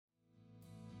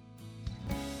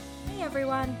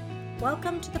everyone.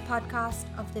 Welcome to the podcast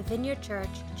of the Vineyard Church,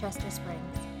 Chester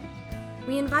Springs.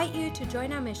 We invite you to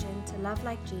join our mission to love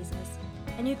like Jesus,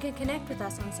 and you can connect with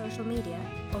us on social media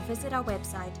or visit our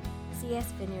website,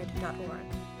 csvineyard.org.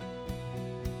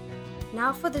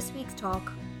 Now for this week's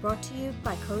talk, brought to you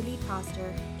by co-lead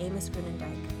pastor Amos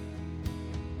Grunendijk.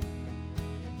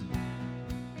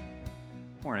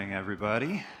 Morning,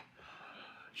 everybody.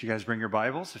 Did you guys bring your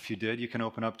Bibles? If you did, you can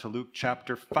open up to Luke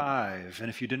chapter 5. And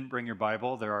if you didn't bring your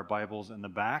Bible, there are Bibles in the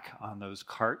back on those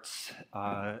carts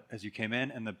as you came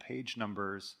in, and the page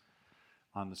numbers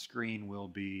on the screen will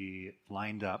be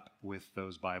lined up with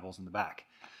those Bibles in the back.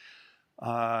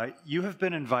 You have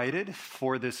been invited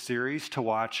for this series to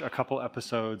watch a couple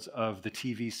episodes of the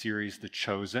TV series The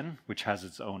Chosen, which has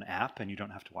its own app, and you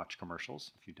don't have to watch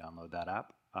commercials if you download that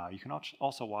app. You can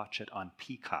also watch it on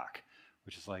Peacock,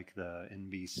 which is like the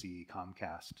NBC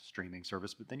Comcast streaming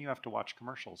service, but then you have to watch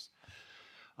commercials.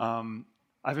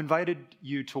 I've invited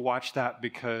you to watch that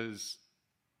because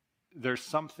there's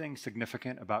something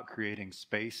significant about creating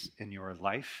space in your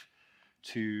life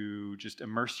to just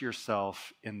immerse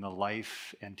yourself in the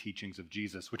life and teachings of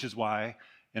Jesus, which is why,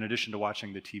 in addition to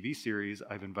watching the TV series,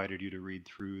 I've invited you to read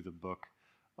through the book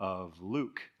of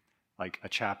Luke, like a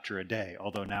chapter a day.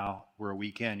 Although now we're a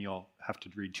week in, you'll have to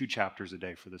read 2 chapters a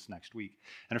day for this next week.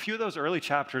 And a few of those early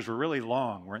chapters were really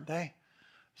long, weren't they?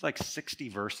 It's like 60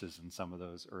 verses in some of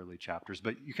those early chapters.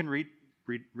 But you can read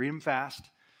them fast,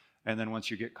 and then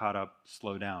once you get caught up,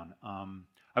 slow down.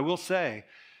 I will say,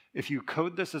 if you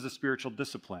code this as a spiritual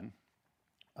discipline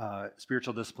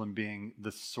being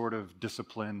the sort of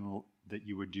discipline that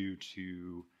you would do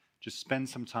to just spend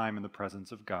some time in the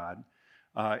presence of God,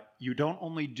 you don't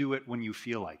only do it when you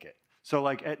feel like it. So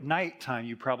like at nighttime,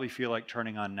 you probably feel like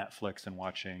turning on Netflix and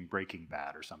watching Breaking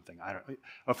Bad or something,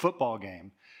 a football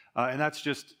game. And that's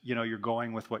just, you're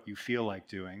going with what you feel like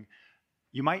doing.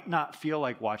 You might not feel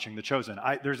like watching The Chosen.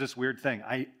 There's this weird thing.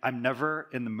 I'm never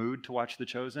in the mood to watch The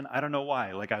Chosen. I don't know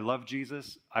why. Like, I love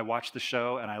Jesus. I watch the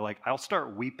show, and I'll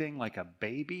start weeping like a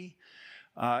baby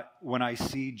when I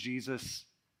see Jesus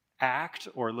act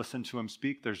or listen to him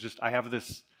speak. I have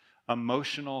this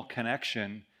emotional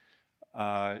connection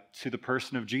to the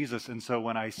person of Jesus. And so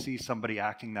when I see somebody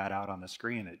acting that out on the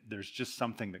screen, there's just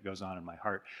something that goes on in my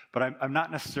heart. But I'm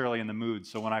not necessarily in the mood.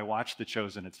 So when I watch The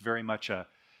Chosen, it's very much a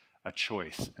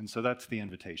choice. And so that's the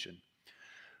invitation.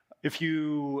 If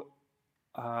you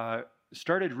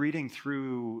started reading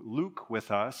through Luke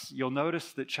with us, you'll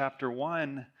notice that chapter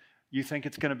 1, you think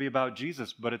it's going to be about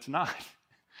Jesus, but it's not.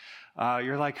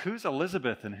 You're like, who's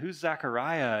Elizabeth and who's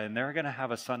Zechariah? And they're going to have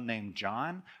a son named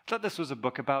John? I thought this was a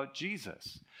book about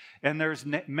Jesus. And there's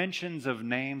mentions of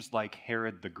names like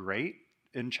Herod the Great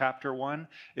in chapter 1.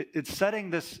 It's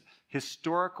setting this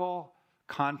historical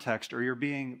context, or you're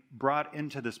being brought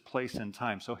into this place in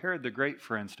time. So Herod the Great,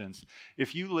 for instance,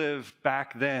 if you lived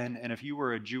back then and if you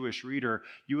were a Jewish reader,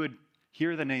 you would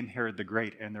hear the name Herod the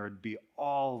Great and there would be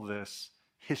all this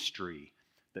history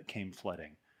that came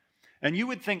flooding. And you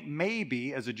would think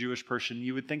maybe, as a Jewish person,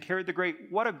 you would think Herod the Great,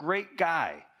 what a great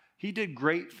guy. He did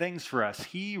great things for us.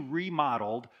 He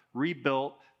rebuilt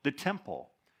the temple.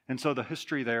 And so the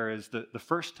history there is that the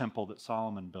first temple that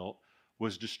Solomon built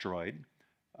was destroyed.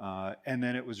 And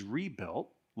then it was rebuilt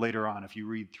later on. If you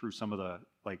read through some of the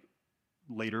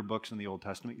later books in the Old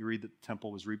Testament, you read that the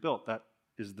temple was rebuilt. That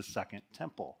is the second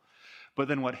temple. But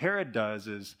then what Herod does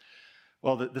is,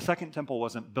 the second temple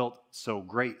wasn't built so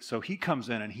great, so he comes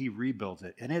in and he rebuilds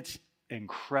it, and it's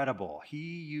incredible. He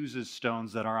uses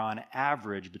stones that are on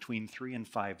average between 3 and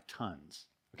 5 tons.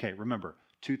 Okay, remember,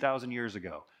 2,000 years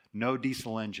ago, no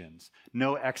diesel engines,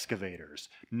 no excavators,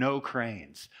 no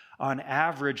cranes. On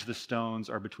average, the stones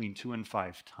are between 2 and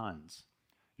 5 tons.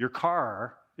 Your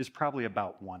car is probably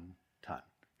about 1 ton.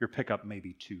 Your pickup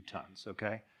maybe 2 tons,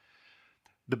 okay?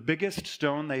 The biggest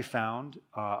stone they found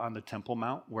on the Temple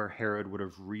Mount, where Herod would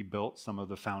have rebuilt some of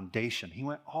the foundation, he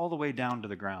went all the way down to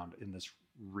the ground in this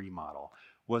remodel,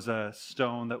 was a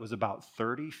stone that was about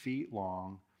 30 feet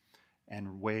long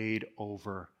and weighed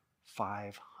over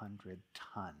 500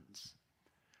 tons.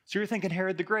 So you're thinking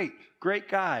Herod the Great, great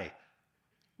guy.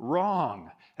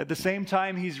 Wrong. At the same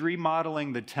time he's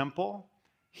remodeling the temple,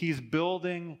 he's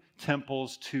building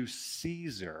temples to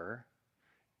Caesar.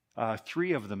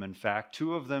 3 of them, in fact,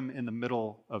 2 of them in the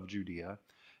middle of Judea,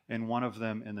 and 1 of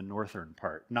them in the northern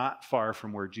part, not far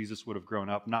from where Jesus would have grown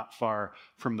up, not far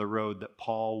from the road that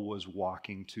Paul was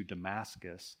walking to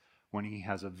Damascus when he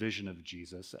has a vision of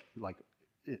Jesus, but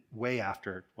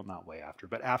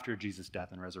after Jesus'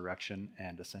 death and resurrection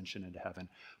and ascension into heaven.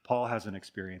 Paul has an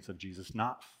experience of Jesus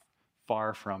not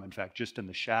far from, in fact, just in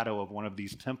the shadow of one of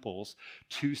these temples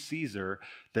to Caesar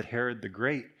that Herod the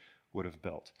Great would have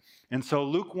built. And so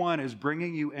Luke 1 is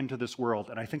bringing you into this world,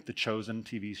 and I think The Chosen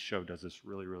TV show does this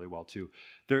really, really well too.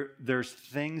 There's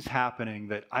things happening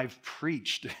that I've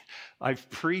preached. I've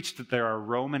preached that there are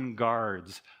Roman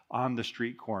guards on the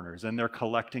street corners, and they're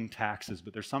collecting taxes,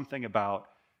 but there's something about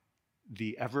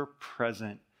the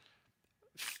ever-present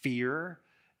fear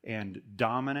and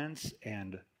dominance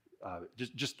and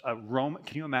just a Roman.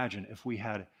 Can you imagine if we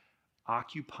had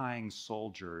occupying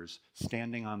soldiers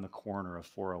standing on the corner of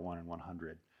 401 and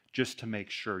 100 just to make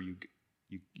sure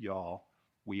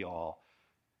we all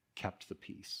kept the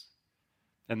peace?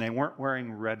 And they weren't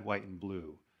wearing red, white, and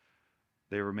blue.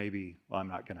 They were maybe, well, I'm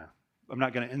not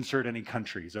gonna insert any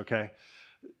countries, okay?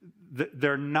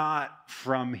 They're not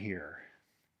from here.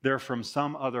 They're from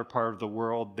some other part of the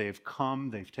world. They've come,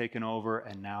 they've taken over,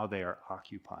 and now they are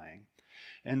occupying.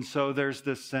 And so there's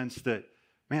this sense that,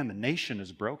 man, the nation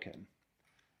is broken.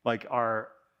 Like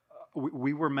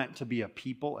we were meant to be a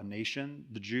people, a nation,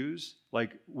 the Jews,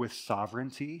 like with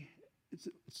sovereignty,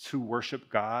 to worship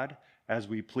God as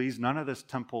we please. None of this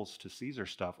temples to Caesar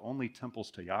stuff, only temples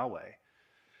to Yahweh.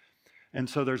 And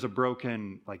so there's a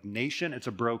broken nation. It's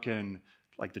a broken,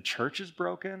 the church is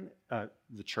broken.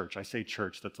 The church, I say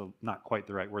church, that's not quite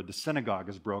the right word. The synagogue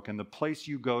is broken. The place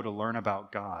you go to learn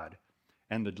about God,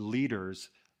 and the leaders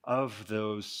of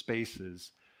those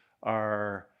spaces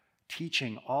are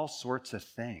teaching all sorts of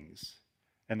things,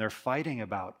 and they're fighting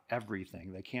about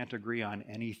everything. They can't agree on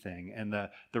anything, and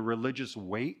the religious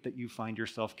weight that you find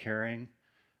yourself carrying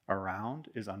around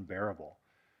is unbearable.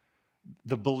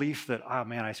 The belief that, oh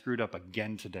man, I screwed up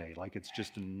again today, it's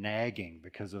just nagging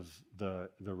because of the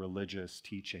religious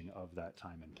teaching of that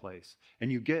time and place.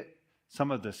 And you get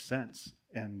some of this sense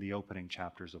in the opening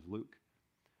chapters of Luke.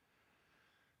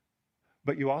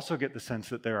 But you also get the sense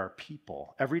that there are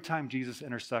people. Every time Jesus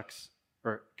intersects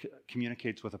or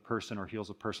communicates with a person or heals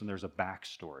a person, there's a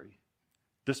backstory.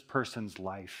 This person's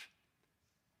life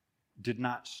did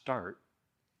not start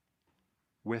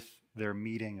with their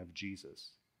meeting of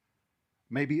Jesus.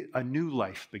 Maybe a new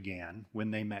life began when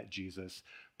they met Jesus,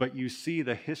 but you see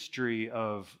the history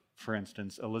of, for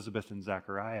instance, Elizabeth and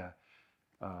Zechariah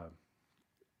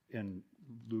in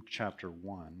Luke chapter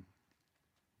 1,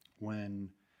 when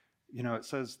it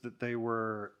says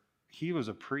that he was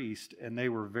a priest, and they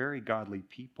were very godly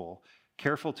people,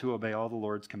 careful to obey all the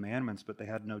Lord's commandments, but they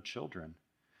had no children.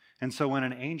 And so when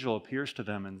an angel appears to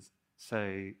them and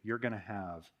say, you're going to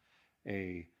have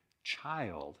a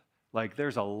child,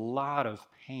 there's a lot of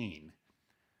pain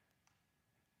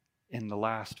in the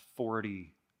last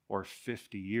 40 or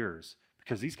 50 years,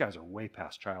 because these guys are way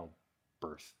past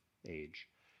childbirth age.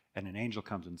 And an angel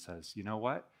comes and says, you know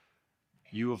what?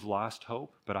 You have lost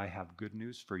hope, but I have good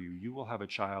news for you. You will have a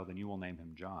child, and you will name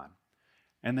him John.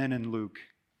 And then in Luke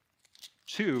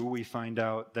 2, we find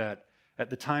out that at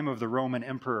the time of the Roman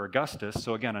Emperor Augustus,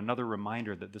 so again, another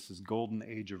reminder that this is golden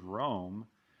age of Rome,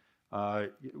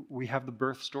 we have the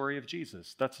birth story of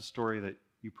Jesus. That's a story that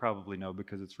you probably know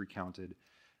because it's recounted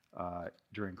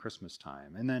during Christmas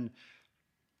time. And then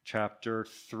chapter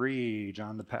 3,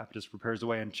 John the Baptist prepares the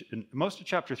way. And most of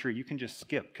chapter 3, you can just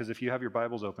skip, because if you have your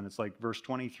Bibles open, it's verse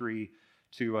 23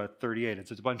 to 38.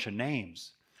 It's a bunch of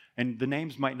names. And the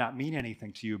names might not mean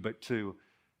anything to you, but to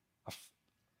a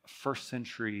first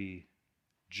century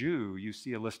Jew, you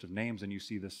see a list of names, and you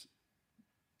see this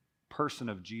person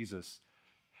of Jesus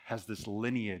has this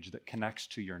lineage that connects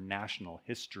to your national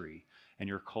history and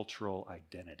your cultural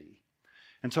identity.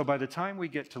 And so by the time we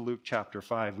get to Luke chapter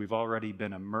 5, we've already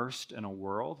been immersed in a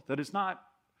world that is not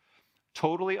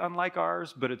totally unlike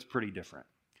ours, but it's pretty different.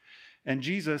 And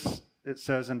Jesus, it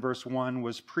says in verse 1,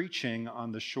 was preaching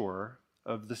on the shore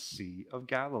of the Sea of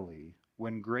Galilee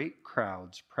when great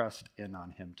crowds pressed in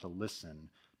on him to listen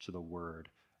to the word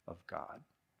of God.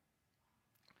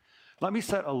 Let me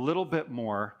set a little bit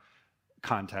more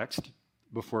context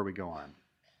before we go on,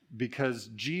 because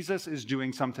Jesus is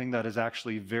doing something that is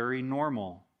actually very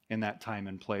normal in that time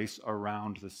and place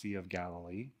around the Sea of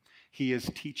Galilee. He is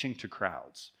teaching to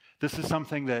crowds. This is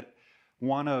something that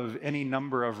one of any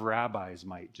number of rabbis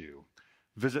might do.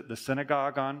 Visit the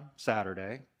synagogue on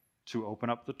Saturday to open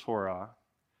up the Torah,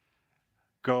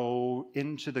 go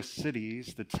into the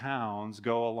cities, the towns,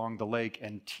 go along the lake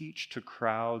and teach to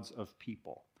crowds of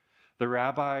people. The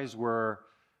rabbis were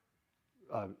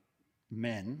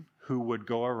men who would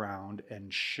go around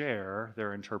and share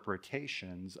their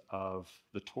interpretations of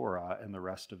the Torah and the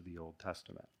rest of the Old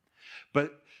Testament.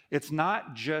 But it's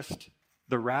not just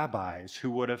the rabbis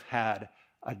who would have had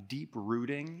a deep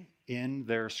rooting in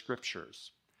their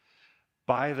scriptures.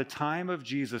 By the time of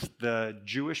Jesus, the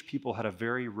Jewish people had a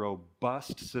very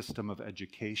robust system of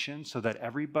education so that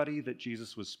everybody that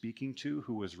Jesus was speaking to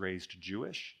who was raised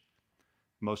Jewish,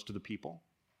 most of the people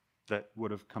that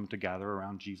would have come to gather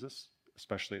around Jesus,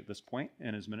 especially at this point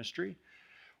in his ministry,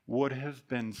 would have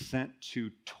been sent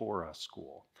to Torah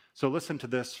school. So listen to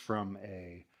this from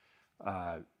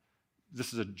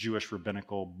this is a Jewish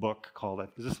rabbinical book called,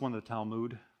 is this one of the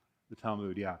Talmud? The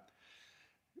Talmud, yeah.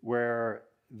 Where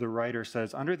the writer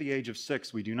says, under the age of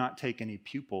 6, we do not take any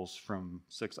pupils from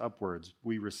 6 upwards.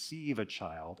 We receive a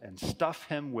child and stuff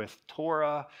him with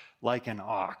Torah like an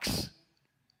ox.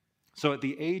 So at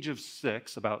the age of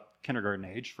 6, about kindergarten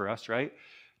age for us, right?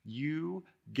 You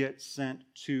get sent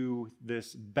to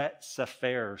this Bet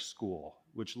Sefer school,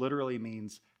 which literally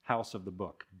means house of the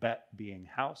book. Bet being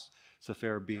house,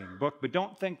 Sefer being book. But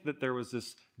don't think that there was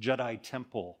this Jedi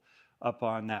temple up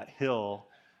on that hill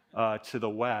to the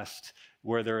west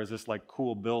where there is this like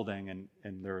cool building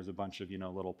and there was a bunch of,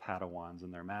 little Padawans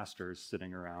and their masters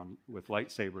sitting around with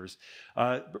lightsabers.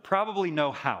 But probably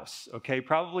no house, okay?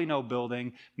 Probably no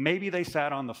building. Maybe they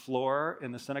sat on the floor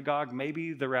in the synagogue.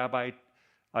 Maybe the rabbi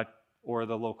or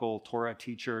the local Torah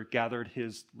teacher gathered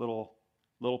his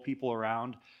little people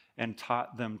around and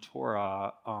taught them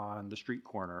Torah on the street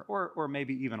corner or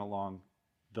maybe even along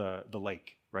the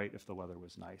lake, right, if the weather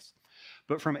was nice.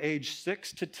 But from age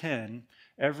 6 to 10,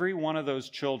 every one of those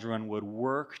children would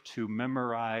work to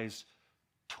memorize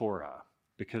Torah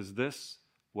because this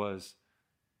was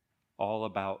all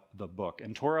about the book.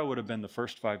 And Torah would have been the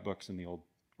first 5 books in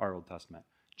our Old Testament: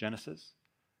 Genesis,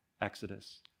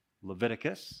 Exodus,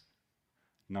 Leviticus,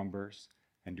 Numbers,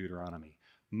 and Deuteronomy.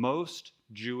 Most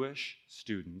Jewish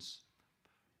students,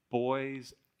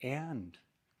 boys and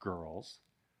girls,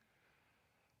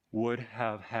 would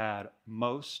have had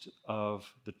most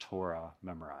of the Torah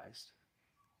memorized.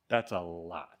 That's a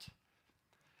lot.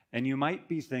 And you might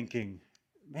be thinking,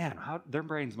 man, their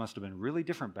brains must have been really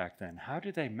different back then. How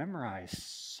did they memorize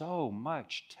so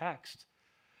much text?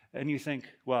 And you think,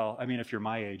 well, I mean, if you're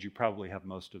my age, you probably have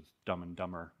most of Dumb and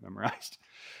Dumber memorized.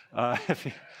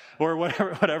 Or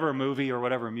whatever movie or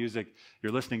whatever music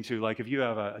you're listening to. Like if you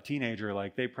have a teenager,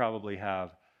 like they probably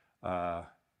have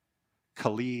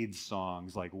Khalid's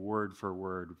songs like word for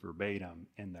word, verbatim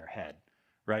in their head,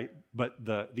 right? But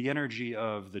the energy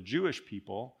of the Jewish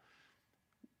people,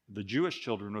 the Jewish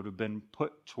children would have been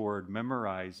put toward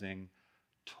memorizing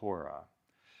Torah.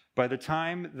 By the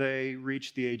time they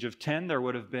reached the age of 10, there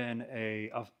would have been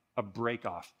a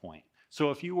break-off point.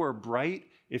 So if you were bright,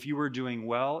 if you were doing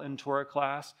well in Torah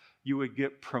class, you would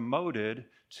get promoted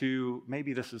to,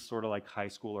 maybe this is sort of like high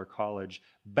school or college,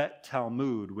 Bet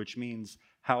Talmud, which means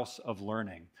house of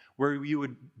learning, where you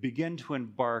would begin to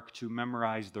embark to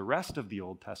memorize the rest of the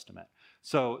Old Testament.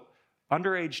 So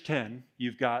under age 10,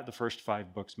 you've got the first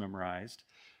 5 books memorized.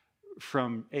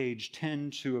 From age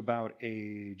 10 to about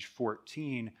age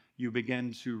 14, you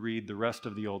begin to read the rest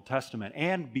of the Old Testament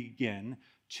and begin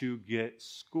to get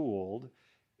schooled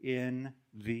in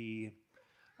the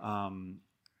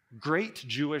great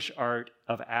Jewish art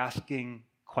of asking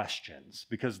questions,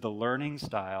 because the learning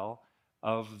style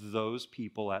of those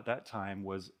people at that time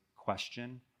was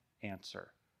question,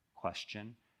 answer,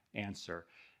 question, answer.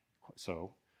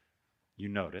 So you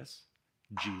notice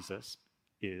Jesus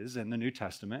is, in the New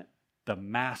Testament, the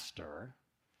master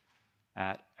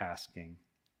at asking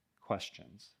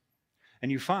questions. And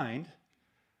you find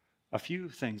a few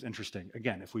things interesting.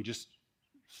 Again, if we just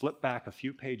flip back a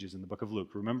few pages in the book of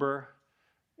Luke, remember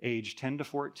age 10 to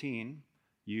 14,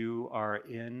 you are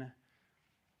in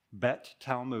Bet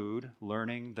Talmud,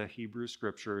 learning the Hebrew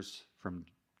scriptures from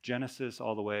Genesis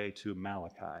all the way to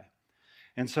Malachi.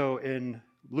 And so in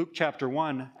Luke chapter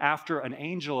 1, after an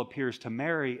angel appears to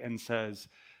Mary and says,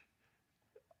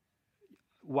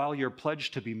 while you're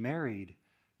pledged to be married,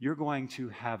 you're going to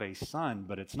have a son,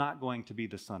 but it's not going to be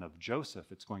the son of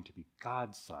Joseph. It's going to be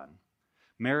God's son.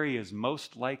 Mary is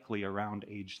most likely around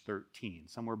age 13,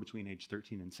 somewhere between age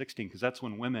 13 and 16, because that's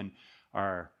when women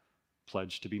are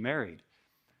pledged to be married.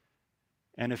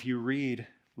 And if you read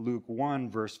Luke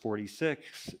 1, verse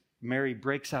 46, Mary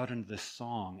breaks out into this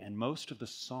song, and most of the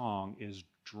song is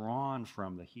drawn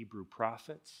from the Hebrew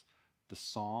prophets, the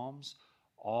Psalms,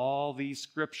 all these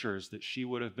scriptures that she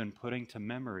would have been putting to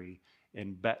memory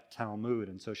in Bet Talmud.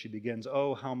 And so she begins,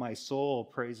 "Oh, how my soul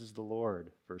praises the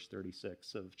Lord," verse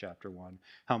 36 of chapter 1.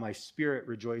 "How my spirit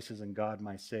rejoices in God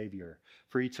my Savior,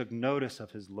 for he took notice of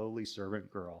his lowly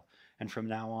servant girl. And from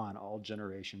now on, all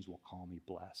generations will call me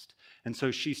blessed." And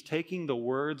so she's taking the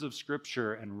words of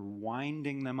Scripture and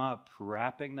winding them up,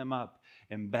 wrapping them up,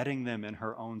 embedding them in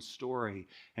her own story,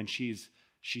 and she's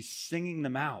singing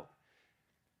them out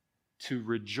to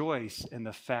rejoice in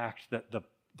the fact that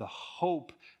the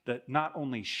hope that not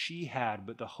only she had,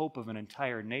 but the hope of an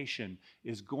entire nation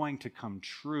is going to come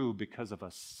true because of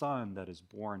a son that is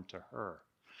born to her.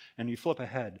 And you flip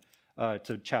ahead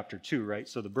to chapter 2, right?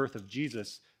 So the birth of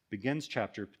Jesus begins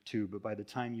chapter 2, but by the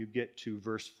time you get to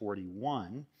verse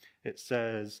 41, it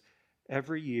says,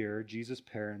 every year Jesus'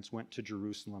 parents went to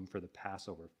Jerusalem for the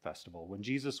Passover festival. When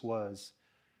Jesus was,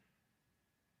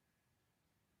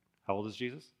 how old is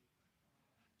Jesus?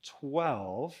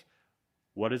 12.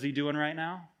 What is he doing right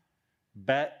now?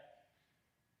 Bet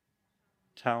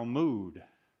Talmud.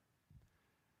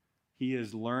 He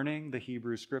is learning the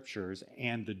Hebrew scriptures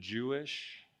and the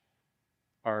Jewish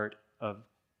art of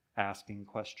asking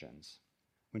questions.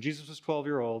 When Jesus was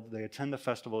 12-year-old, they attend the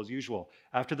festival as usual.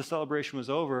 After the celebration was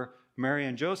over, Mary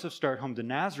and Joseph start home to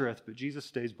Nazareth, but Jesus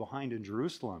stays behind in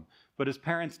Jerusalem. But his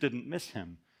parents didn't miss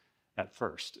him at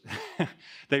first.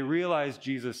 They realize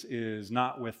Jesus is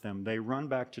not with them. They run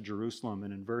back to Jerusalem,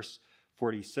 and in verse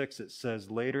 46 it says,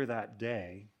 later that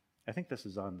day, I think this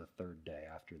is on the third day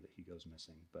after that he goes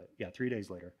missing, but yeah, 3 days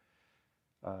later,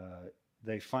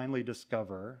 they finally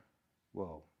discover,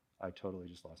 whoa, I totally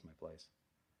just lost my place.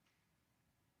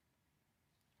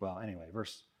 Well, anyway,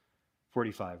 verse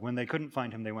 45. When they couldn't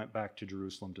find him, they went back to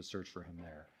Jerusalem to search for him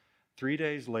there. 3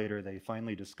 days later, they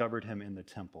finally discovered him in the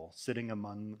temple, sitting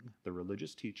among the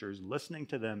religious teachers, listening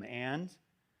to them and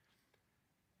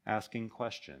asking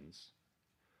questions.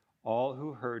 All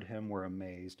who heard him were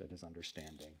amazed at his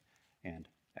understanding and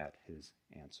at his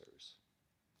answers.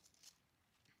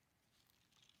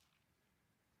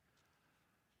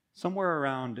 Somewhere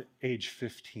around age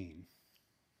 15,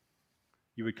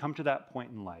 you would come to that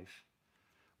point in life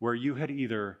where you had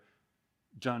either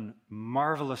done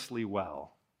marvelously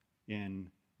well in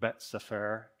Bet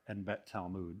Sefer and Bet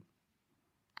Talmud,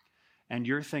 and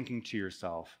you're thinking to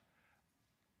yourself,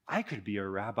 I could be a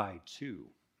rabbi too.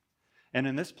 And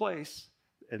in this place,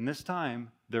 in this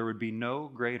time, there would be no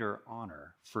greater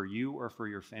honor for you or for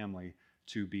your family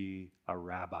to be a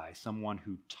rabbi, someone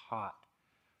who taught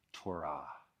Torah,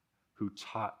 who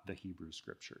taught the Hebrew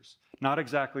scriptures. Not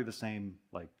exactly the same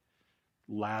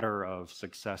ladder of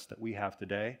success that we have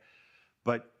today,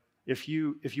 but if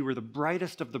you were the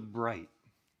brightest of the bright,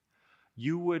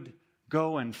 you would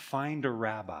go and find a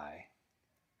rabbi,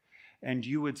 and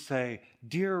you would say,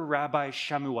 "Dear Rabbi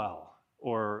Shamuel,"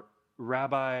 or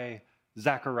Rabbi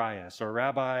Zacharias, or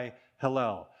Rabbi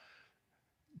Hillel,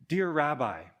 "Dear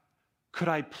Rabbi, could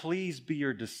I please be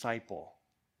your disciple?"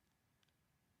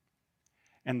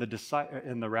 And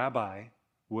the rabbi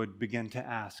would begin to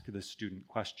ask the student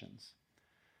questions.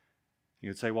 He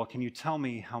would say, well, can you tell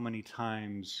me how many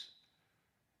times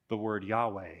the word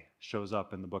Yahweh shows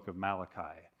up in the book of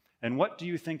Malachi? And what do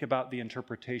you think about the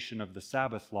interpretation of the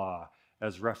Sabbath law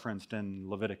as referenced in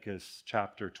Leviticus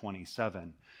chapter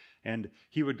 27? And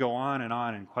he would go on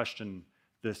and question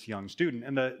this young student.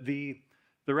 And the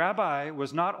rabbi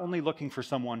was not only looking for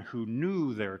someone who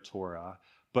knew their Torah,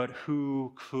 but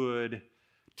who could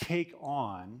take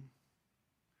on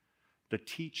the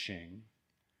teaching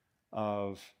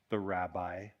of the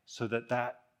rabbi so that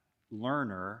that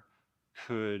learner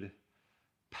could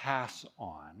pass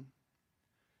on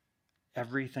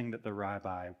everything that the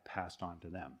rabbi passed on to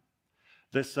them.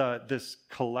 This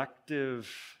collective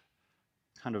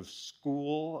kind of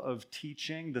school of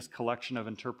teaching, this collection of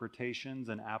interpretations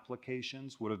and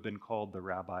applications would have been called the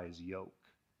rabbi's yoke.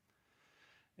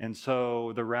 And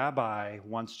so the rabbi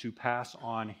wants to pass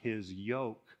on his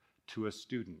yoke to a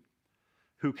student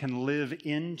who can live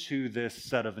into this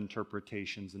set of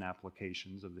interpretations and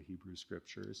applications of the Hebrew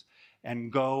scriptures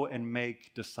and go and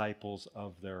make disciples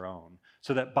of their own.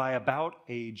 So that by about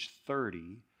age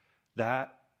 30,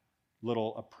 that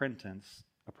little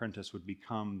apprentice would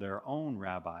become their own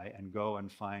rabbi and go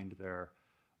and find their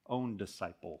own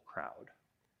disciple crowd.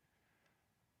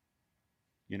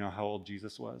 You know how old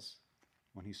Jesus was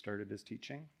when he started his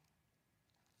teaching?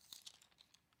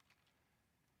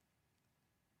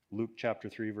 Luke chapter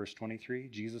 3, verse 23,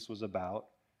 Jesus was about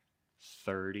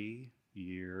 30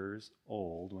 years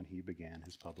old when he began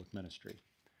his public ministry.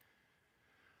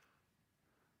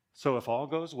 So if all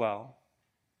goes well,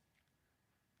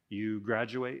 you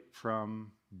graduate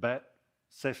from Bet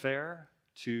Sefer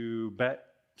to Bet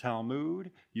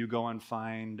Talmud, you go and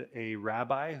find a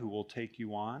rabbi who will take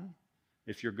you on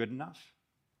if you're good enough.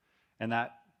 And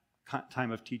that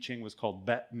time of teaching was called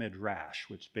Bet Midrash,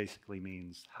 which basically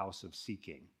means house of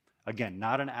seeking. Again,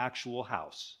 not an actual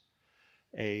house,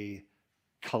 a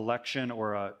collection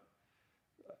or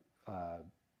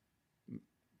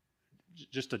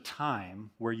just a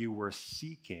time where you were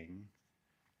seeking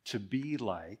to be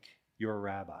like your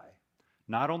rabbi.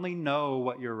 Not only know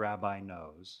what your rabbi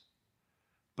knows,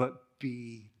 but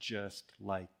be just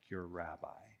like your rabbi.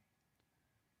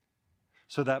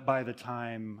 So that by the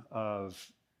time of,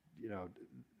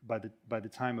 by the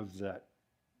time of the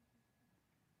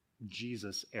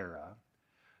Jesus era,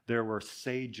 there were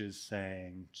sages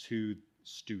saying to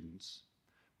students,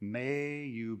 may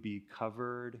you be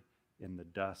covered in the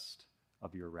dust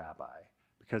of your rabbi.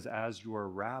 Because as your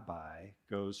rabbi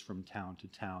goes from town to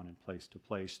town and place to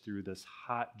place through this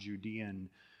hot Judean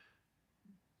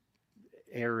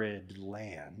arid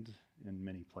land in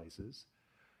many places,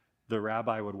 the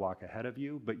rabbi would walk ahead of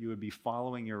you, but you would be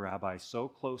following your rabbi so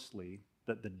closely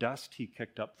that the dust he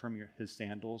kicked up from his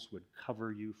sandals would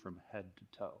cover you from head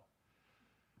to toe.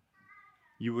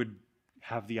 You would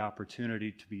have the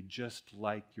opportunity to be just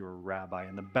like your rabbi.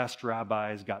 And the best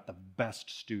rabbis got the best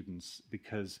students,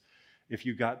 because if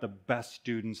you got the best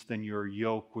students, then your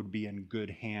yoke would be in good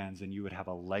hands and you would have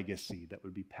a legacy that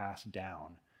would be passed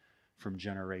down from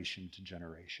generation to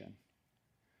generation.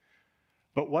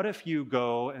 But what if you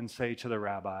go and say to the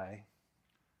rabbi,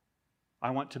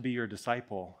 I want to be your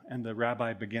disciple, and the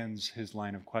rabbi begins his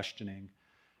line of questioning,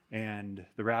 and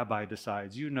the rabbi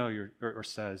decides,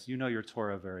 says, you know your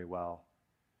Torah very well,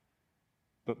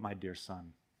 but my dear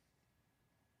son,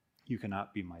 you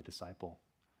cannot be my disciple.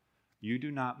 You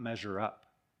do not measure up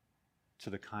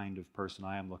to the kind of person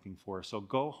I am looking for, so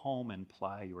go home and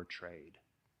ply your trade.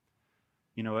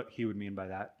 You know what he would mean by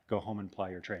that? Go home and ply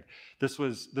your trade. This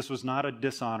was not a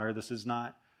dishonor. This is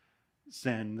not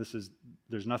sin.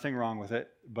 There's nothing wrong with it.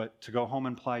 But to go home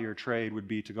and ply your trade would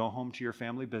be to go home to your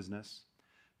family business,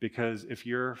 because if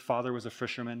your father was a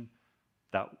fisherman,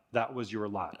 that was your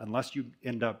lot. Unless you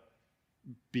end up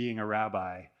being a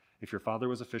rabbi, if your father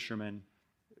was a fisherman,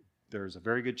 there's a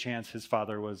very good chance his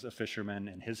father was a fisherman,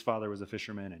 and his father was a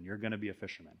fisherman, and you're going to be a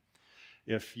fisherman.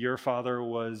 If your father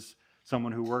was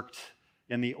someone who worked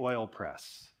in the oil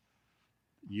press,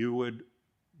 you would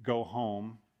go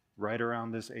home right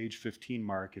around this age 15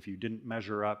 mark if you didn't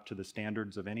measure up to the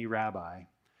standards of any rabbi,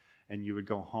 and you would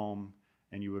go home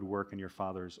and you would work in your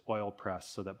father's oil press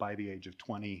so that by the age of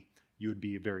 20, you would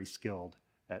be very skilled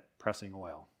at pressing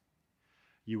oil.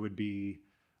 You would be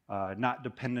not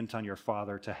dependent on your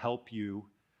father to help you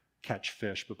catch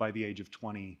fish, but by the age of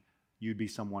 20, you'd be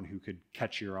someone who could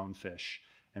catch your own fish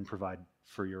and provide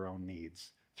for your own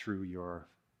needs through your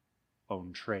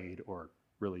own trade, or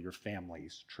really your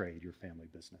family's trade, your family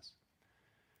business.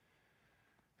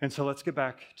 And so let's get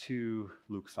back to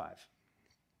Luke 5.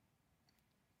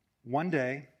 One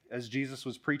day, as Jesus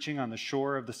was preaching on the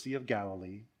shore of the Sea of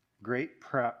Galilee, great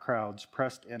crowds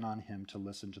pressed in on him to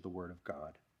listen to the word of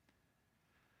God.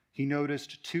 He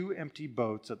noticed 2 empty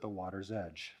boats at the water's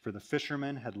edge, for the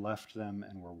fishermen had left them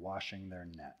and were washing their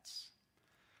nets.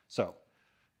 So,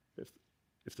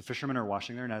 if the fishermen are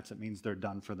washing their nets, it means they're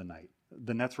done for the night.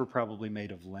 The nets were probably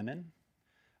made of linen,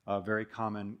 a very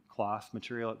common cloth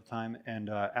material at the time. And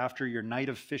after your night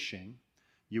of fishing,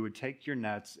 you would take your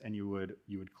nets and you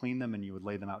would clean them and you would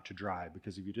lay them out to dry,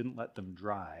 because if you didn't let them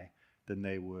dry, then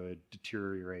they would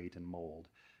deteriorate and mold.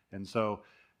 And so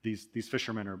these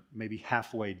fishermen are maybe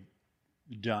halfway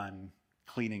done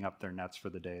cleaning up their nets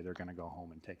for the day. They're going to go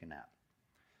home and take a nap.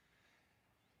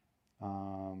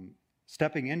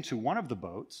 Stepping into one of the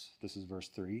boats, this is verse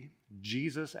 3,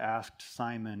 Jesus asked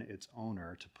Simon, its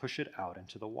owner, to push it out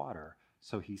into the water.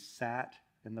 So he sat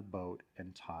in the boat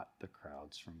and taught the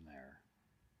crowds from there.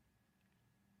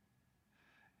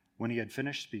 When he had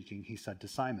finished speaking, he said to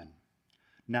Simon,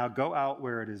 now go out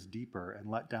where it is deeper and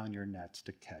let down your nets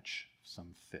to catch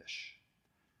some fish.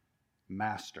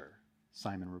 Master,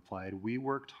 Simon replied, we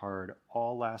worked hard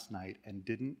all last night and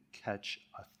didn't catch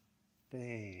a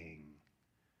thing.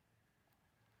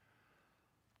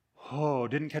 Oh,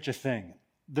 didn't catch a thing.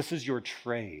 This is your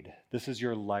trade. This is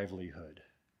your livelihood.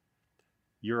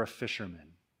 You're a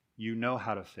fisherman. You know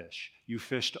how to fish. You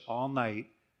fished all night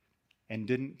and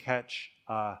didn't catch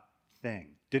a thing.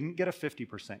 Didn't get a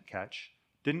 50% catch.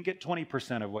 Didn't get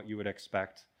 20% of what you would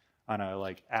expect on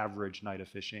a average night of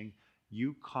fishing.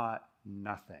 You caught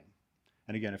nothing.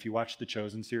 And again, if you watch the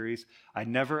Chosen series, I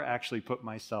never actually put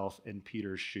myself in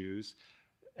Peter's shoes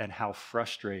and how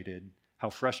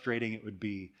frustrating it would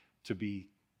be to be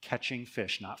catching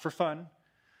fish, not for fun,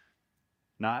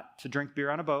 not to drink beer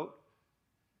on a boat,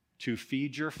 to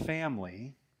feed your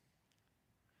family,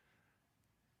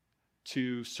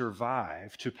 to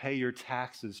survive, to pay your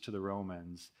taxes to the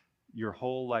Romans. Your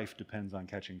whole life depends on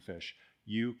catching fish.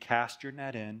 You cast your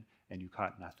net in and you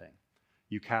caught nothing.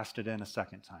 You cast it in a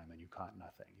second time and you caught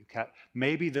nothing.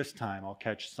 Maybe this time I'll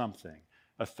catch something.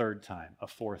 A third time, a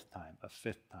fourth time, a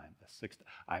fifth time, a sixth.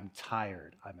 I'm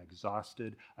tired. I'm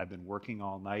exhausted. I've been working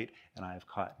all night and I have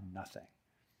caught nothing.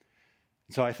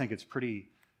 So I think it's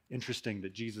pretty interesting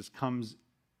that Jesus comes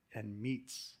and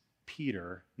meets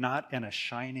Peter, not in a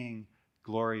shining,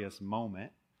 glorious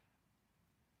moment,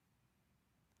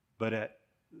 but at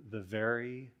the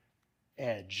very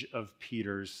edge of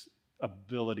Peter's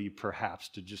ability perhaps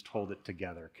to just hold it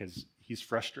together because he's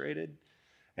frustrated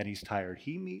and he's tired.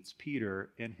 He meets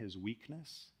Peter in his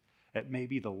weakness at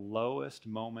maybe the lowest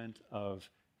moment of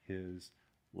his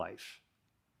life.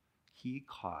 He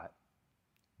caught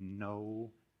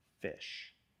no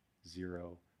fish,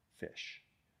 0 fish,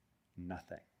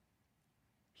 nothing.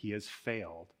 He has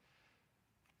failed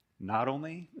not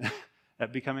only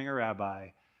at becoming a rabbi.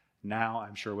 Now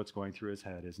I'm sure what's going through his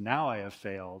head is, now I have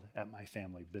failed at my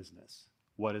family business.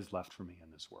 What is left for me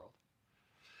in this world?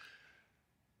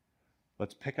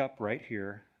 Let's pick up right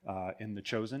here in the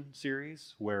Chosen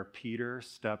series where Peter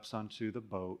steps onto the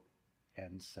boat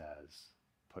and says,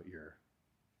 put your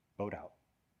boat out.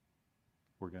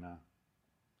 We're going to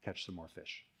catch some more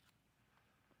fish.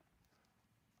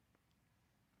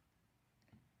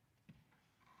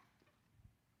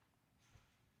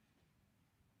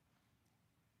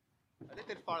 A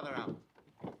little farther out.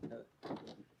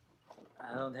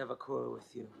 I don't have a quarrel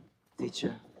with you,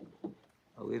 teacher.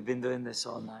 We've been doing this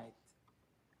all night.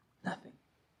 Nothing.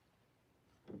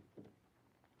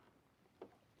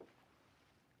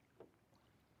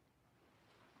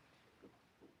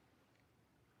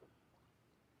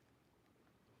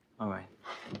 All right.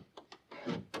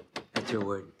 At your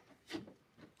word.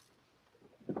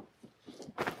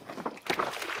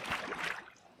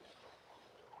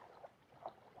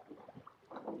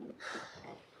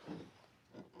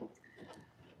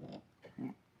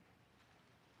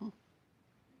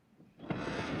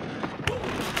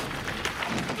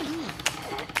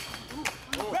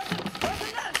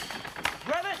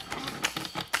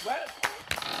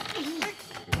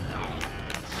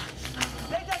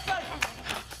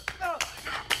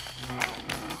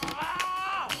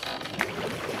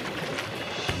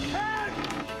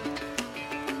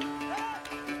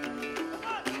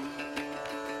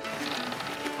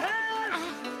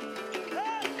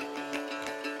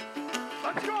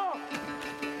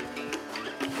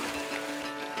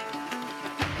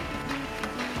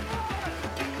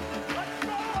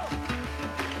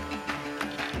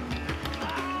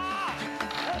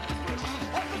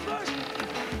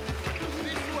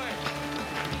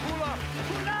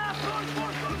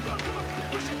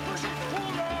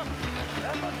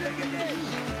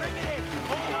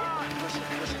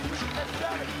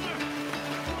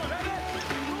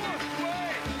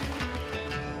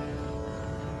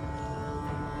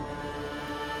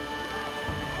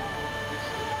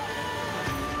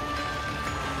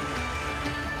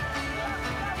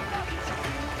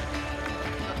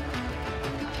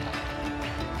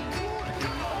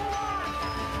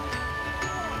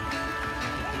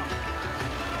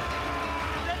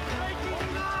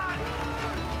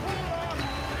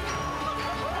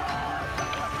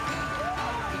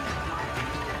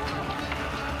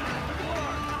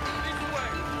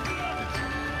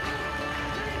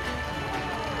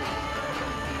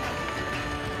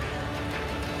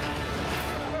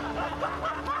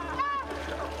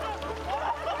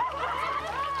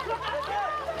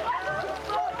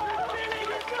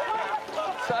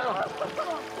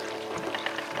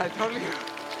 I told you.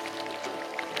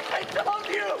 I told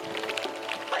you.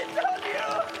 I told you.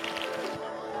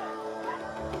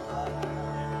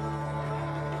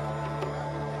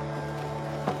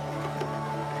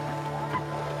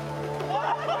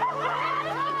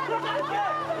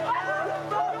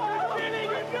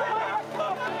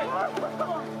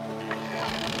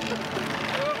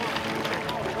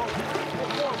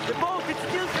 The boat, it's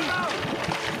still out.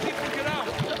 Get out.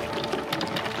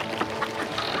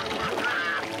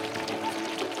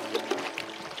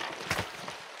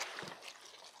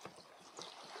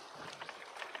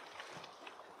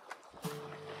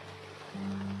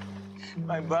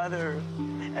 My brother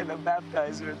and the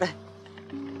baptizer.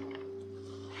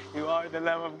 You are the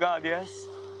Lamb of God, yes?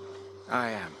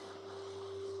 I am.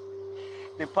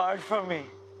 Depart from me.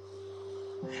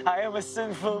 I am a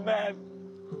sinful man.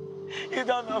 You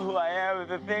don't know who I am and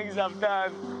the things I've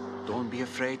done. Don't be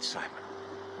afraid, Simon.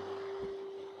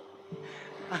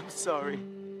 I'm sorry.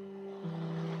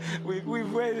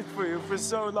 We've waited for you for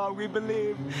so long, we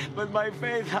believe. But my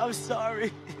faith, I'm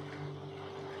sorry.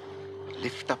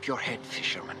 Lift up your head,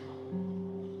 fisherman.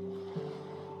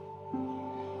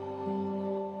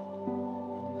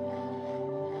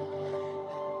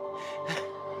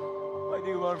 What do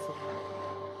you want from me?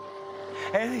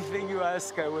 Anything you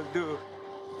ask, I will do.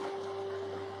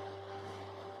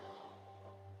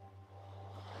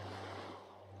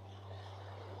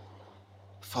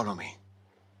 Follow me.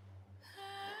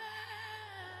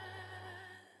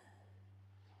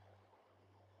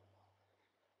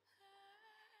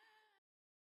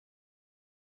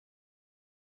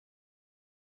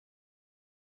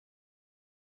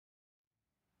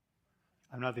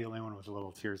 I'm not the only one with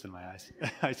little tears in my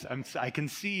eyes. I can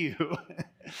see you.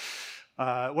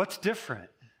 What's different?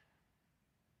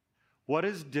 What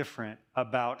is different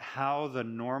about how the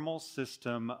normal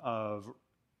system of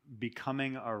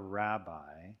becoming a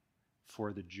rabbi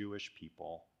for the Jewish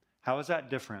people, how is that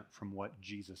different from what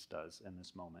Jesus does in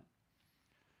this moment?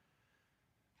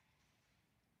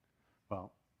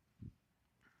 Well,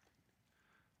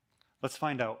 let's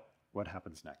find out what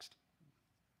happens next.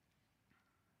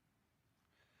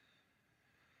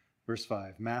 Verse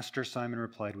 5, Master, Simon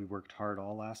replied, we worked hard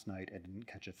all last night and didn't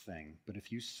catch a thing. But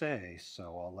if you say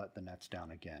so, I'll let the nets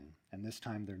down again. And this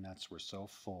time their nets were so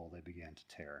full they began to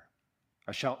tear.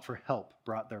 A shout for help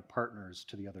brought their partners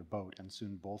to the other boat, and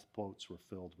soon both boats were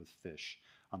filled with fish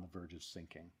on the verge of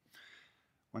sinking.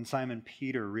 When Simon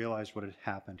Peter realized what had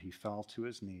happened, he fell to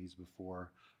his knees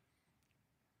before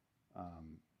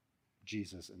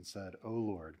Jesus and said, "O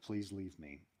Lord, please leave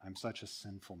me. I'm such a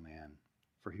sinful man."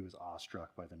 For he was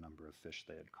awestruck by the number of fish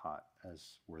they had caught,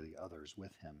 as were the others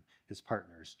with him. His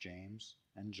partners, James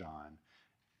and John,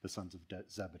 the sons of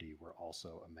Zebedee, were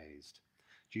also amazed.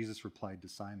 Jesus replied to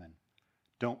Simon,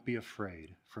 "Don't be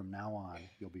afraid. From now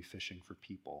on, you'll be fishing for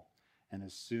people." And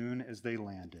as soon as they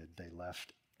landed, they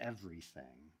left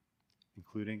everything,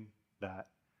 including that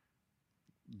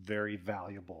very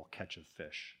valuable catch of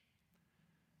fish,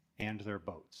 and their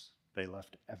boats. They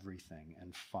left everything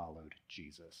and followed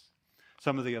Jesus.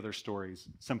 Some of the other stories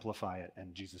simplify it,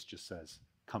 and Jesus just says,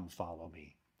 "Come follow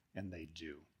me," and they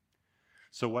do.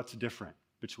 So what's different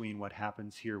between what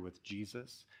happens here with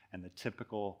Jesus and the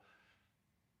typical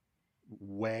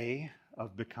way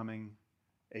of becoming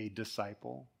a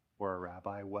disciple or a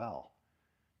rabbi? Well,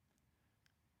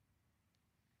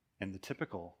 in the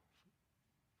typical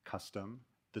custom,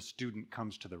 the student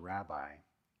comes to the rabbi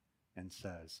and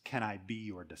says, "Can I be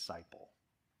your disciple?"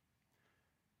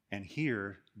 And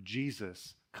here,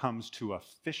 Jesus comes to a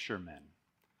fisherman,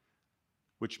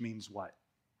 which means what?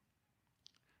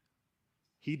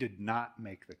 He did not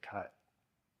make the cut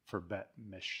for Bet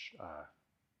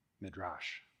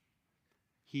Midrash.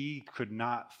 He could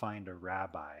not find a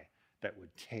rabbi that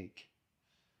would take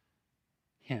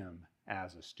him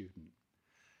as a student.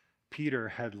 Peter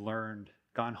had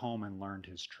gone home and learned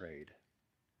his trade,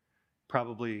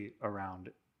 probably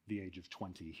around the age of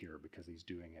 20 here, because he's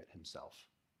doing it himself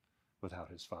without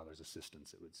his father's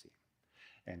assistance, it would seem.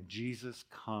 And Jesus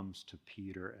comes to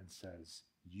Peter and says,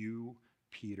 "You,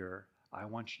 Peter, I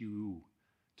want you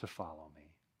to follow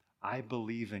me. I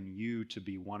believe in you to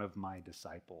be one of my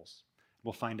disciples."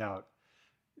 We'll find out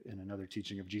in another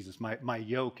teaching of Jesus, my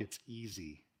yoke, it's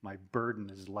easy. My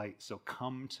burden is light. So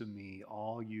come to me,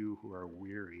 all you who are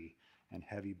weary and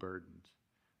heavy burdened,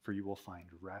 for you will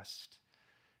find rest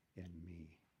in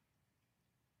me.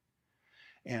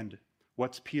 And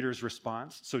what's Peter's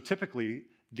response? So typically,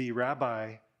 the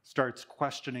rabbi starts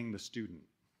questioning the student.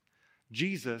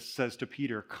 Jesus says to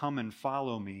Peter, "Come and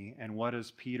follow me." And what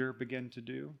does Peter begin to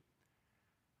do?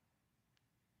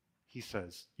 He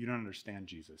says, "You don't understand,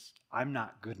 Jesus. I'm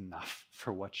not good enough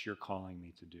for what you're calling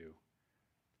me to do.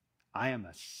 I am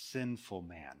a sinful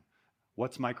man.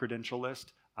 What's my credential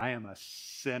list? I am a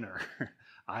sinner.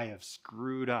 I have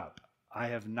screwed up. I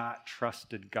have not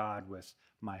trusted God with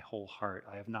my whole heart.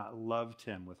 I have not loved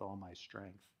him with all my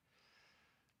strength.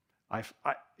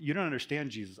 You don't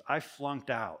understand, Jesus. I flunked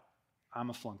out. I'm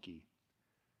a flunky."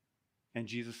 And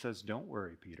Jesus says, "Don't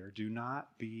worry, Peter. Do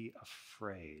not be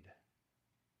afraid.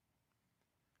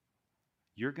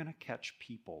 You're going to catch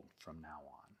people from now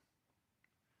on.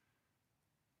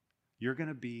 You're going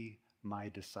to be my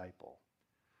disciple.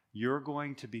 You're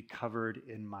going to be covered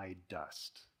in my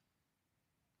dust."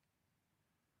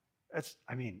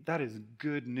 That is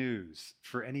good news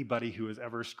for anybody who has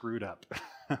ever screwed up.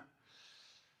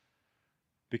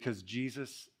 Because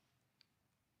Jesus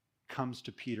comes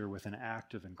to Peter with an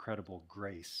act of incredible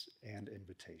grace and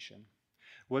invitation.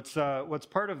 What's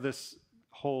part of this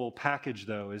whole package,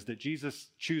 though, is that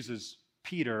Jesus chooses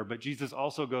Peter, but Jesus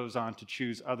also goes on to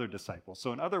choose other disciples.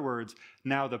 So in other words,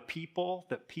 now the people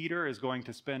that Peter is going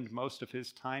to spend most of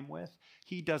his time with,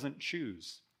 he doesn't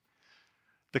choose.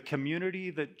 The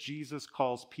community that Jesus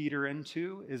calls Peter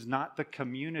into is not the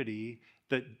community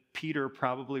that Peter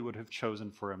probably would have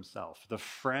chosen for himself. The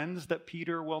friends that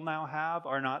Peter will now have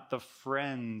are not the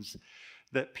friends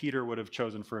that Peter would have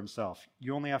chosen for himself.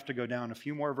 You only have to go down a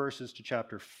few more verses to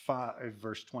chapter 5,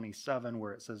 verse 27,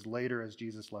 where it says, later as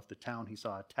Jesus left the town, he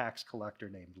saw a tax collector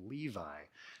named Levi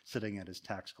sitting at his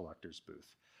tax collector's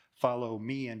booth. Follow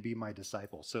me and be my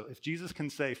disciple. So if Jesus can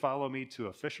say, follow me to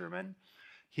a fisherman,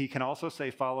 he can also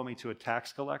say, follow me to a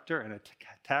tax collector, and a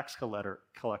tax collector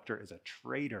is a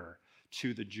traitor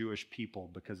to the Jewish people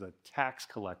because a tax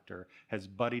collector has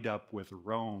buddied up with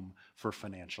Rome for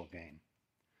financial gain.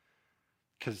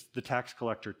 Because the tax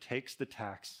collector takes the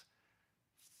tax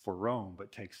for Rome,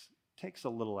 but takes a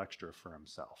little extra for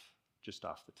himself, just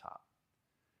off the top.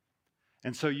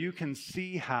 And so you can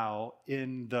see how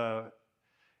in the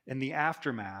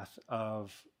aftermath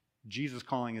of Jesus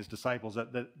calling his disciples,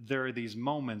 that there are these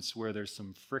moments where there's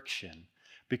some friction,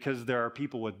 because there are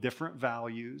people with different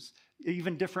values,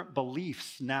 even different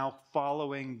beliefs now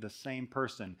following the same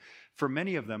person. For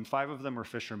many of them, 5 of them were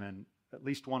fishermen. At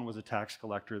least one was a tax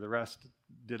collector. The rest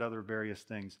did other various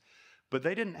things. But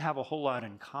they didn't have a whole lot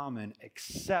in common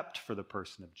except for the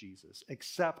person of Jesus,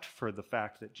 except for the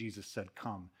fact that Jesus said,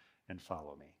 come and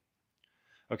follow me.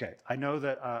 Okay, I know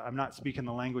that I'm not speaking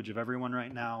the language of everyone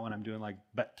right now when I'm doing like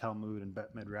Bet Talmud and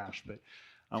Bet Midrash, but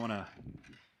I'm going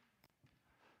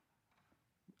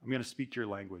to speak your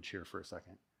language here for a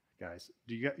second, guys.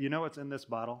 Do you know what's in this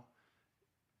bottle?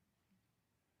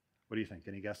 What do you think?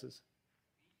 Any guesses?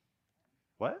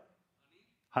 What?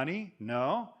 Honey?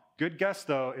 No. Good guess,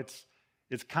 though. It's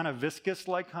kind of viscous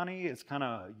like honey. It's kind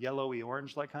of yellowy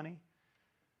orange like honey.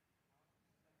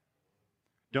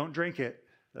 Don't drink it.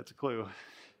 That's a clue.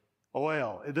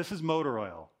 Oil. This is motor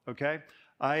oil, okay?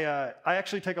 I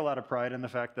actually take a lot of pride in the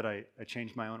fact that I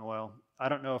changed my own oil. I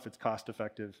don't know if it's cost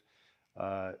effective,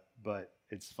 but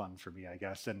it's fun for me, I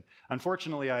guess. And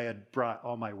unfortunately, I had brought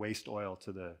all my waste oil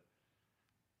to the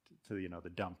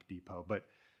dump depot. But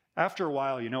after a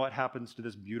while, you know what happens to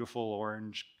this beautiful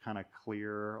orange, kind of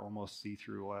clear, almost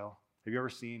see-through oil? Have you ever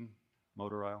seen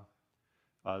motor oil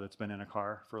that's been in a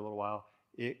car for a little while?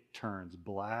 It turns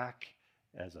black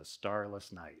as a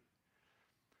starless night.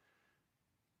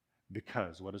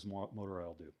 Because what does motor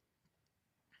oil do?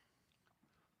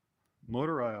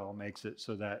 Motor oil makes it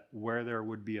so that where there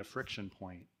would be a friction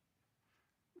point,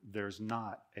 there's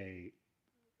not a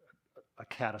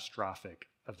catastrophic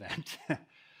event.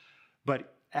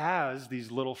 But as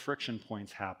these little friction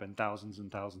points happen thousands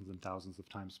and thousands and thousands of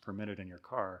times per minute in your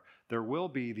car, there will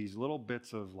be these little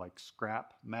bits of like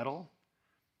scrap metal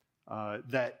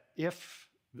that, if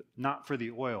not for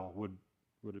the oil, would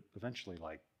eventually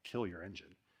like kill your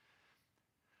engine.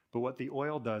 But what the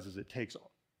oil does is it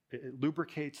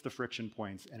lubricates the friction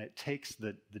points, and it takes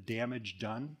the damage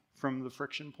done from the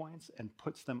friction points and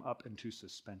puts them up into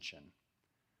suspension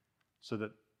so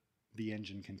that the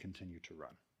engine can continue to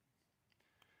run.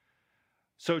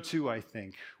 So too, I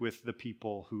think, with the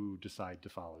people who decide to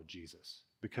follow Jesus,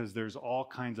 because there's all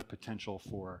kinds of potential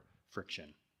for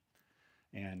friction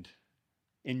and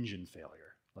engine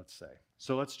failure, let's say.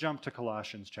 So let's jump to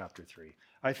Colossians chapter 3.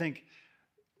 I think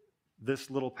this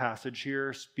little passage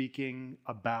here, speaking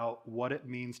about what it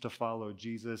means to follow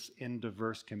Jesus in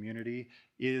diverse community,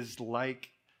 is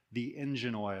like the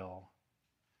engine oil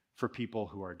for people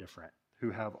who are different,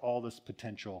 who have all this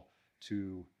potential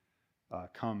to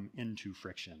come into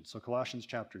friction. So Colossians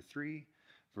chapter 3,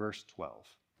 verse 12.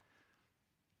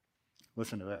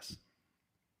 Listen to this.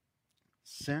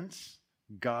 Since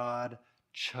God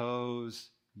chose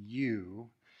you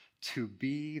to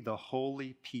be the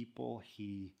holy people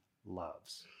he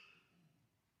loves,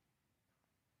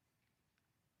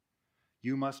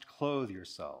 you must clothe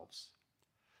yourselves.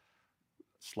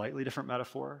 Slightly different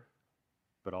metaphor,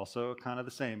 but also kind of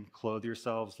the same. Clothe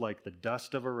yourselves like the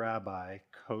dust of a rabbi,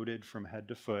 coated from head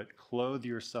to foot. Clothe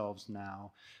yourselves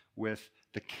now with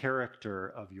the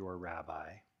character of your rabbi,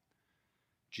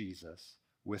 Jesus,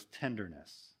 with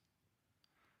tenderness,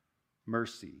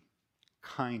 mercy,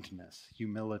 kindness,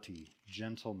 humility,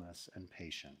 gentleness, and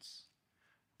patience.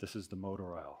 This is the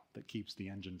motor oil that keeps the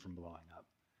engine from blowing up.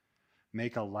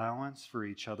 Make allowance for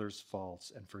each other's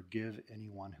faults and forgive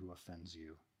anyone who offends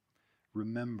you.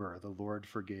 Remember, the Lord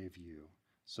forgave you,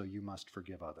 so you must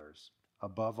forgive others.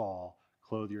 Above all,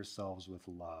 clothe yourselves with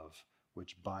love,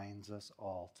 which binds us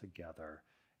all together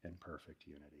in perfect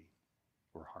unity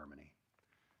or harmony,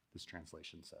 this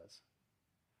translation says.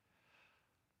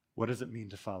 What does it mean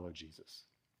to follow Jesus?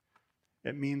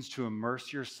 It means to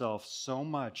immerse yourself so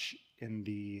much in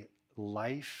the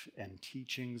life and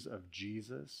teachings of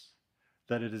Jesus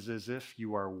that it is as if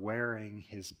you are wearing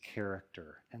his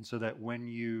character. And so that when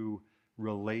you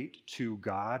relate to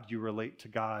God, you relate to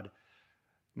God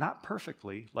not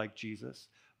perfectly like Jesus,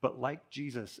 but like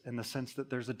Jesus in the sense that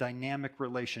there's a dynamic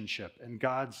relationship and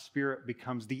God's Spirit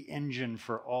becomes the engine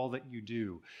for all that you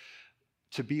do.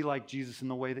 To be like Jesus in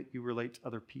the way that you relate to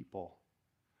other people,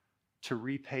 to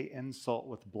repay insult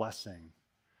with blessing,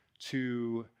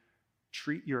 to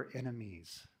treat your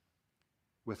enemies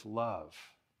with love,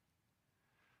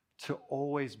 to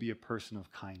always be a person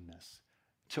of kindness,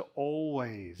 to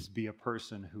always be a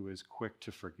person who is quick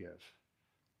to forgive.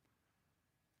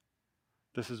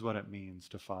 This is what it means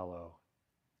to follow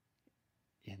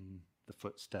in the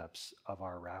footsteps of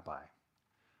our rabbi.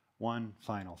 One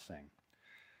final thing.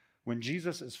 When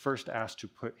Jesus is first asked to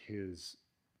put his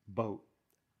boat,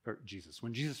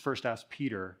 when Jesus first asked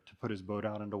Peter to put his boat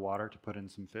out into water to put in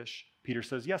some fish, Peter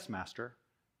says, "Yes, master."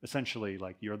 Essentially,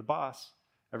 like, you're the boss.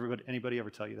 Anybody ever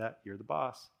tell you that? You're the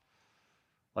boss.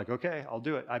 Like, okay, I'll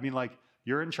do it. I mean, like,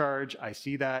 you're in charge. I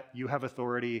see that. You have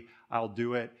authority. I'll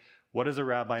do it. What does a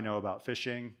rabbi know about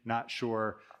fishing? Not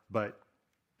sure, but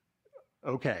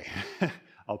okay,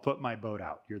 I'll put my boat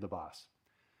out. You're the boss.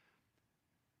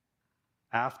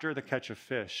 After the catch of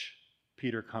fish,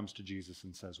 Peter comes to Jesus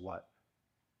and says what?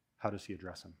 How does he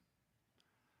address him?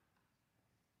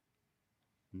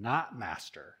 Not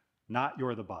master, not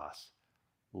you're the boss,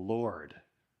 Lord.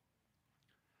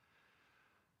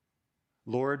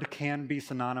 Lord can be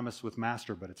synonymous with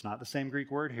master, but it's not the same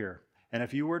Greek word here. And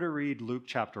if you were to read Luke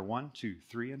chapter 1, 2,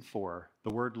 3, and 4,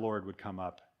 the word Lord would come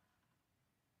up.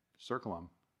 Circle them.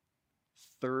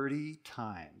 30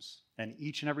 times. And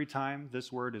each and every time,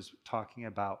 this word is talking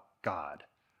about God,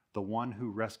 the one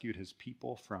who rescued his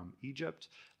people from Egypt,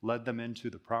 led them into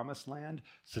the promised land,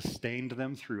 sustained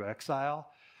them through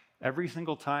exile. Every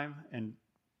single time in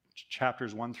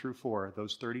chapters 1 through 4,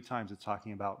 those 30 times it's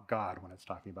talking about God when it's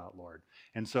talking about Lord.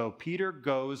 And so Peter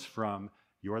goes from,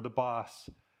 you're the boss,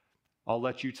 I'll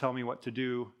let you tell me what to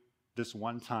do this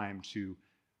one time, to,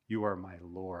 you are my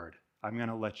Lord. I'm going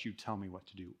to let you tell me what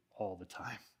to do all the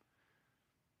time.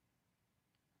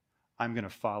 I'm going to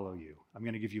follow you. I'm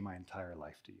going to give you my entire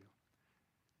life to you.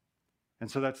 And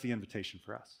so that's the invitation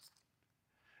for us.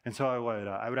 And so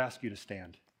I would ask you to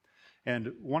stand.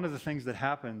 And one of the things that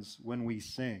happens when we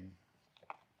sing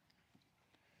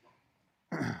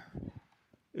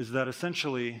is that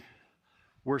essentially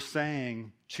we're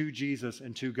saying to Jesus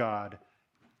and to God,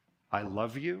 I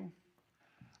love you.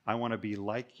 I want to be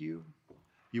like you.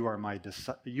 You are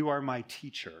my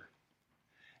teacher.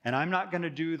 And I'm not going to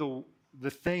do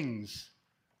the things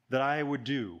that I would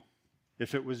do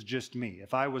if it was just me,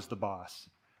 if I was the boss.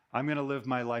 I'm going to live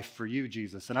my life for you,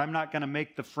 Jesus. And I'm not going to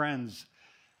make the friends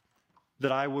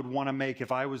that I would want to make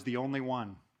if I was the only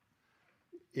one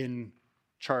in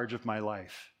charge of my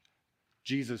life.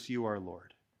 Jesus, you are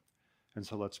Lord. And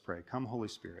so let's pray. Come, Holy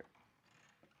Spirit.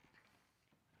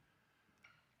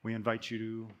 We invite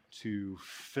you to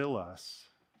fill us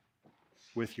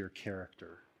with your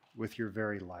character, with your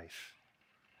very life.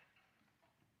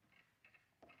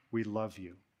 We love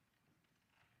you.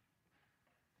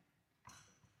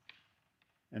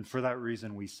 And for that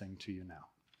reason, we sing to you now.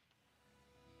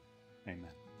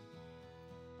 Amen.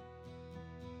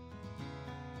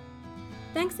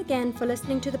 Thanks again for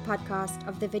listening to the podcast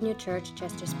of the Vineyard Church,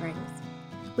 Chester Springs.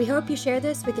 We hope you share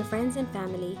this with your friends and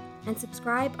family and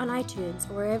subscribe on iTunes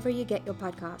or wherever you get your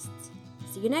podcasts.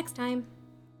 See you next time.